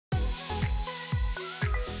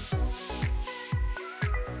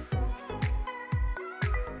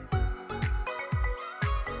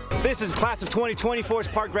This is class of 2020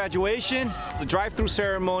 Forest Park graduation. The drive-through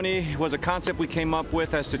ceremony was a concept we came up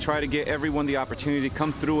with as to try to get everyone the opportunity to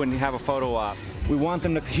come through and have a photo op. We want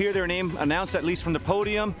them to hear their name announced at least from the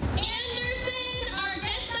podium.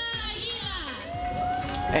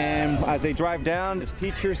 And as they drive down, there's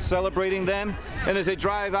teachers celebrating them. And as they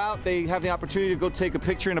drive out, they have the opportunity to go take a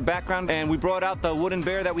picture in the background. And we brought out the wooden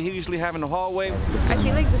bear that we usually have in the hallway. I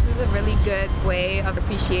feel like this is a really good way of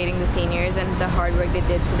appreciating the seniors and the hard work they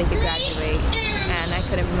did so they could graduate. And I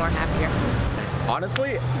couldn't be more happier.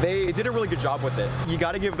 Honestly, they did a really good job with it. You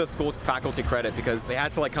got to give the school's faculty credit because they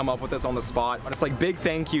had to come up with this on the spot. But it's big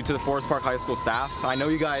thank you to the Forest Park High School staff. I know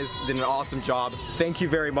you guys did an awesome job. Thank you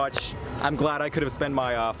very much. I'm glad I could have spent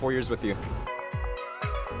my 4 years with you.